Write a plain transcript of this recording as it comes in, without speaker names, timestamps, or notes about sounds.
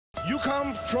You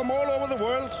come from all over the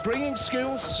world, bringing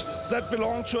skills that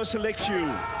belong to a select few.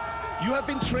 You have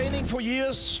been training for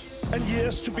years and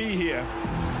years to be here.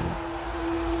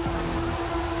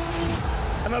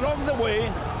 And along the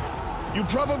way, you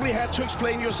probably had to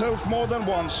explain yourself more than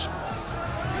once.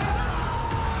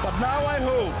 But now I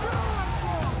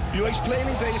hope your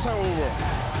explaining days are over.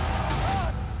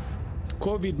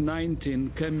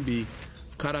 COVID-19 can be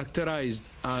characterized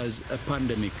as a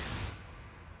pandemic.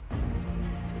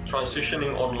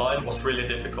 Transitioning online was really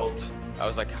difficult. I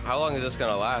was like, how long is this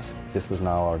gonna last? This was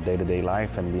now our day-to-day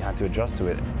life and we had to adjust to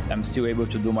it. I'm still able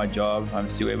to do my job. I'm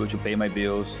still able to pay my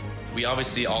bills. We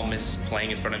obviously all miss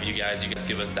playing in front of you guys. You guys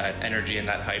give us that energy and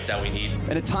that hype that we need.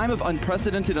 At a time of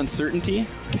unprecedented uncertainty,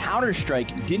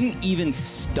 Counter-Strike didn't even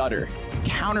stutter.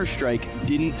 Counter-Strike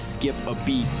didn't skip a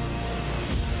beat.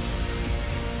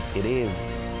 It is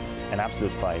an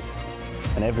absolute fight,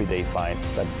 an everyday fight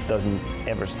that doesn't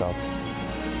ever stop.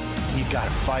 You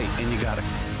gotta fight and you gotta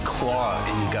claw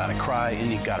and you gotta cry and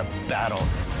you gotta battle.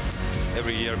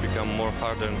 Every year become more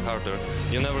harder and harder.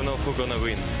 You never know who's gonna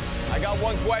win. I got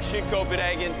one question,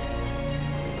 Copenhagen.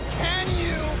 Can you